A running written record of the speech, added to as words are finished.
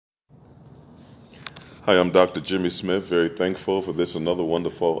Hi, I'm Dr. Jimmy Smith, very thankful for this another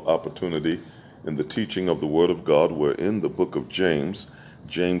wonderful opportunity in the teaching of the Word of God. We're in the book of James.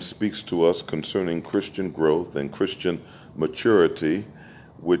 James speaks to us concerning Christian growth and Christian maturity,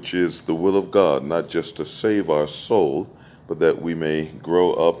 which is the will of God, not just to save our soul, but that we may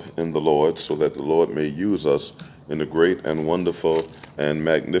grow up in the Lord so that the Lord may use us in a great and wonderful and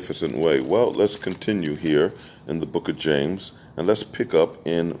magnificent way. Well, let's continue here in the book of James, and let's pick up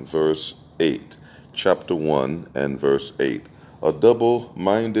in verse 8. Chapter 1 and verse 8. A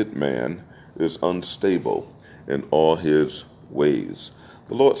double-minded man is unstable in all his ways.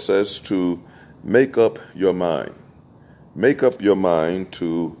 The Lord says to make up your mind. Make up your mind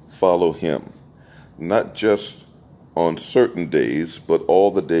to follow him, not just on certain days, but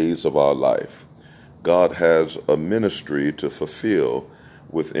all the days of our life. God has a ministry to fulfill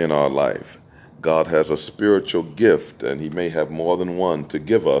within our life. God has a spiritual gift, and he may have more than one to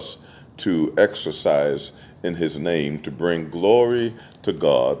give us to exercise in his name, to bring glory to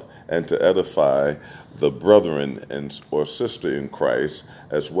God and to edify the brethren and or sister in Christ,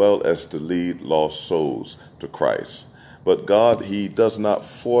 as well as to lead lost souls to Christ. But God, he does not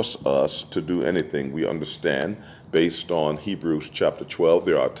force us to do anything. We understand, based on Hebrews chapter 12,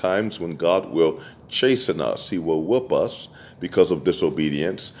 there are times when God will chasten us. He will whip us because of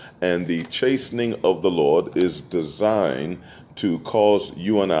disobedience. And the chastening of the Lord is designed to cause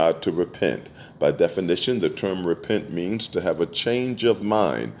you and I to repent. By definition, the term repent means to have a change of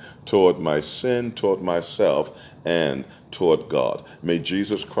mind toward my sin, toward myself, and toward God. May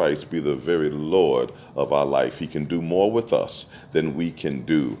Jesus Christ be the very Lord of our life. He can do more with us than we can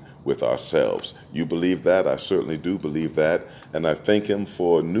do with ourselves. You believe that? I certainly do believe that. And I thank him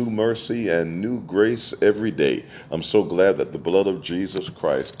for new mercy and new grace every day. I'm so glad that the blood of Jesus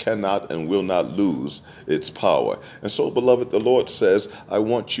Christ cannot and will not lose its power. And so, beloved, the Lord says, I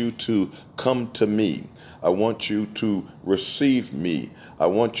want you to come to me. I want you to receive me. I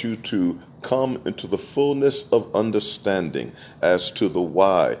want you to come into the fullness of understanding as to the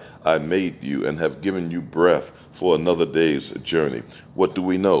why I made you and have given you breath for another day's journey. What do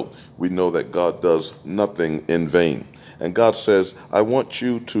we know? We know that God does nothing in vain. And God says, I want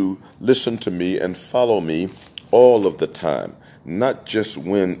you to listen to me and follow me all of the time, not just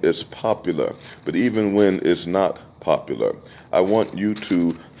when it's popular, but even when it's not popular. I want you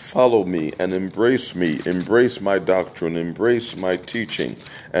to follow me and embrace my doctrine, embrace my teaching,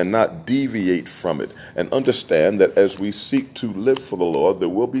 and not deviate from it. And understand that as we seek to live for the Lord, there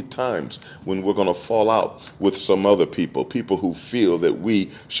will be times when we're going to fall out with some other people who feel that we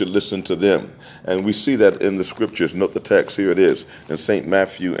should listen to them. And we see that in the scriptures. Note the text. Here it is in St.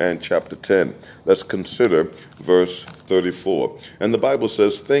 Matthew and chapter 10. Let's consider verse 34. And the Bible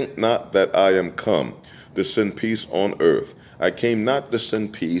says, think not that I am come to send peace on earth. I came not to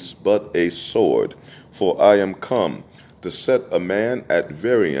send peace, but a sword. For I am come to set a man at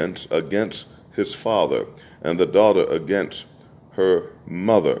variance against his father, and the daughter against her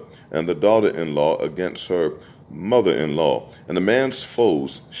mother, and the daughter-in-law against her mother-in-law. And a man's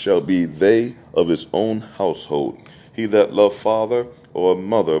foes shall be they of his own household. He that love father or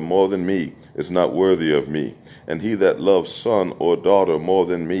mother more than me is not worthy of me. And he that loves son or daughter more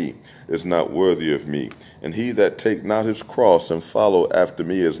than me is not worthy of me. And he that take not his cross and follow after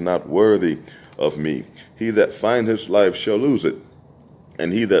me is not worthy of me. He that find his life shall lose it,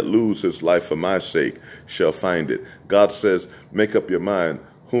 and he that lose his life for my sake shall find it. God says, make up your mind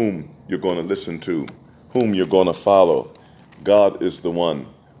whom you're going to listen to, whom you're going to follow. God is the one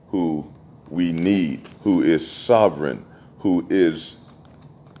who we need, who is sovereign, who is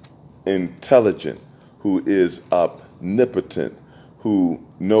intelligent, who is omnipotent, who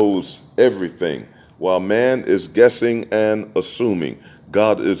knows everything. While man is guessing and assuming,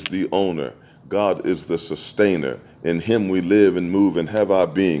 God is the owner. God is the sustainer. In him we live and move and have our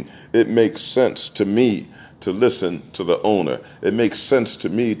being. It makes sense to me to listen to the owner. It makes sense to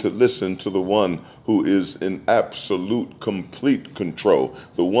me to listen to the one who is in absolute, complete control,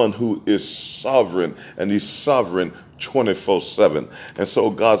 the one who is sovereign, and he's sovereign 24/7. And so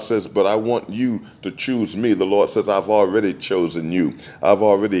God says, but I want you to choose me. The Lord says, I've already chosen you. I've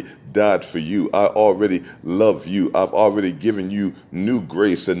already died for you. I already love you. I've already given you new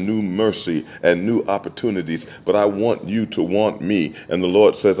grace and new mercy and new opportunities. But I want you to want me. And the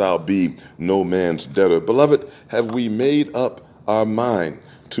Lord says, I'll be no man's debtor. Beloved, have we made up our mind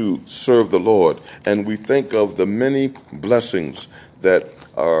to serve the Lord? And we think of the many blessings that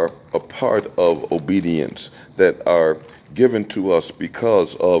are a part of obedience, that are given to us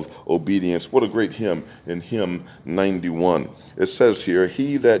because of obedience. What a great hymn in hymn 91. It says here,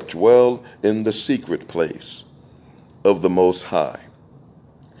 he that dwell in the secret place of the Most High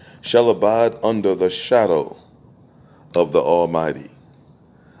shall abide under the shadow of the Almighty.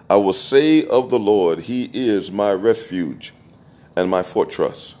 I will say of the Lord, He is my refuge and my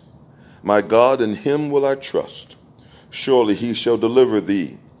fortress. My God, in Him will I trust. Surely He shall deliver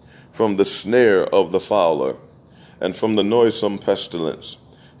thee from the snare of the fowler and from the noisome pestilence.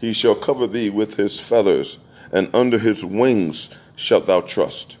 He shall cover thee with His feathers, and under His wings shalt thou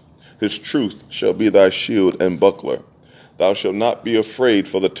trust. His truth shall be thy shield and buckler. Thou shalt not be afraid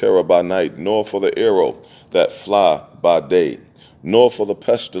for the terror by night, nor for the arrow that fly by day, nor for the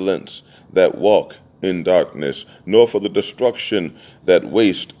pestilence that walk in darkness, nor for the destruction that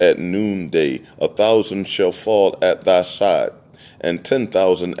waste at noonday. 1,000 shall fall at thy side, and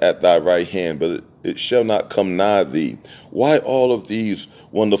 10,000 at thy right hand, but it shall not come nigh thee. Why all of these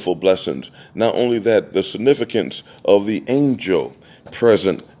wonderful blessings? Not only that, the significance of the angel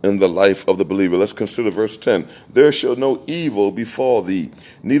present in the life of the believer. Let's consider verse 10. There shall no evil befall thee,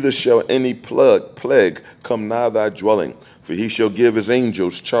 neither shall any plague come nigh thy dwelling. For he shall give his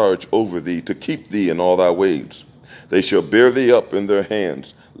angels charge over thee, to keep thee in all thy ways. They shall bear thee up in their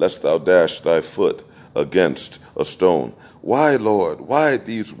hands, lest thou dash thy foot against a stone. Why, Lord, why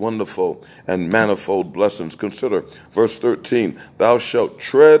these wonderful and manifold blessings? Consider verse 13. Thou shalt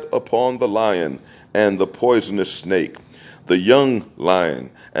tread upon the lion and the poisonous snake, the young lion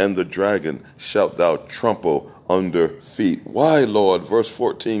and the dragon shalt thou trample under feet. Why, Lord? Verse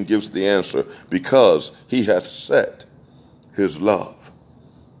 14 gives the answer. Because He hath set His love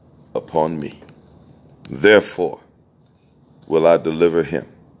upon me. Therefore will I deliver him.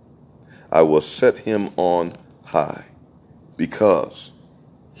 I will set him on high, because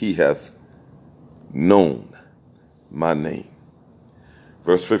he hath known my name.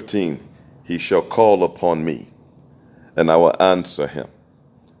 Verse 15, he shall call upon me, and I will answer him.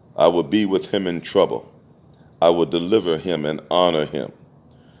 I will be with him in trouble. I will deliver him and honor him.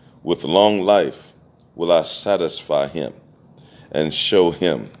 With long life will I satisfy him and show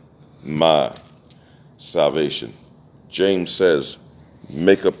him my salvation. James says,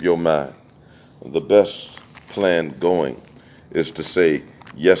 make up your mind. The best plan going is to say,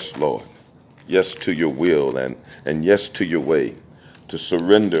 yes, Lord, yes to your will and yes to your way, to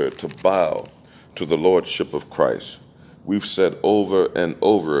surrender, to bow to the Lordship of Christ. We've said over and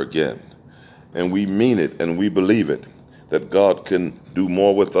over again, and we mean it and we believe it, that God can do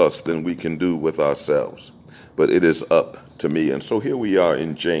more with us than we can do with ourselves. But it is up to me. And so here we are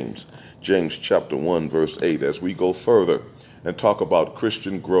in James chapter 1, verse 8, as we go further and talk about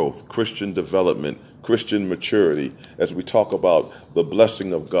Christian growth, Christian development, Christian maturity, as we talk about the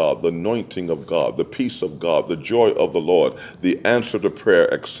blessing of God, the anointing of God, the peace of God, the joy of the Lord, the answer to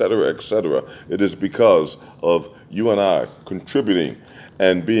prayer, etc., etc. It is because of you and I contributing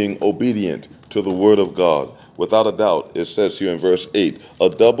and being obedient to the word of God. Without a doubt, it says here in verse 8, a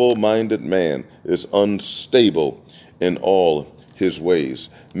double-minded man is unstable in all his ways.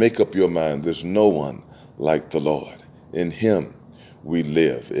 Make up your mind, there's no one like the Lord. In him we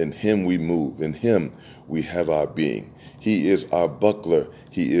live, in him we move, in him we have our being. He is our buckler,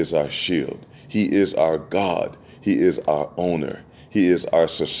 he is our shield, he is our God, he is our owner, he is our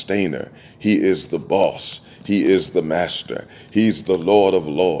sustainer, he is the boss, he is the master, he's the Lord of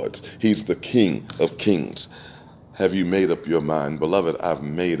lords, he's the King of kings. Have you made up your mind? Beloved, I've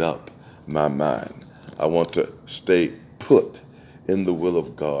made up my mind. I want to stay put in the will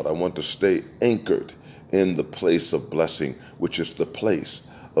of God. I want to stay anchored in the place of blessing, which is the place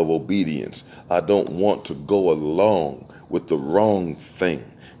of obedience. I don't want to go along with the wrong thing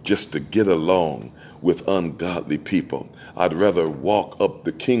just to get along with ungodly people. I'd rather walk up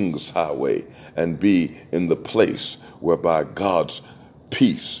the King's highway and be in the place whereby God's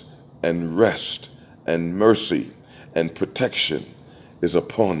peace and rest and mercy and protection is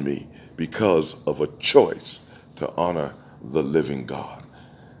upon me because of a choice to honor the living God.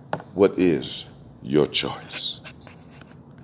 What is your choice?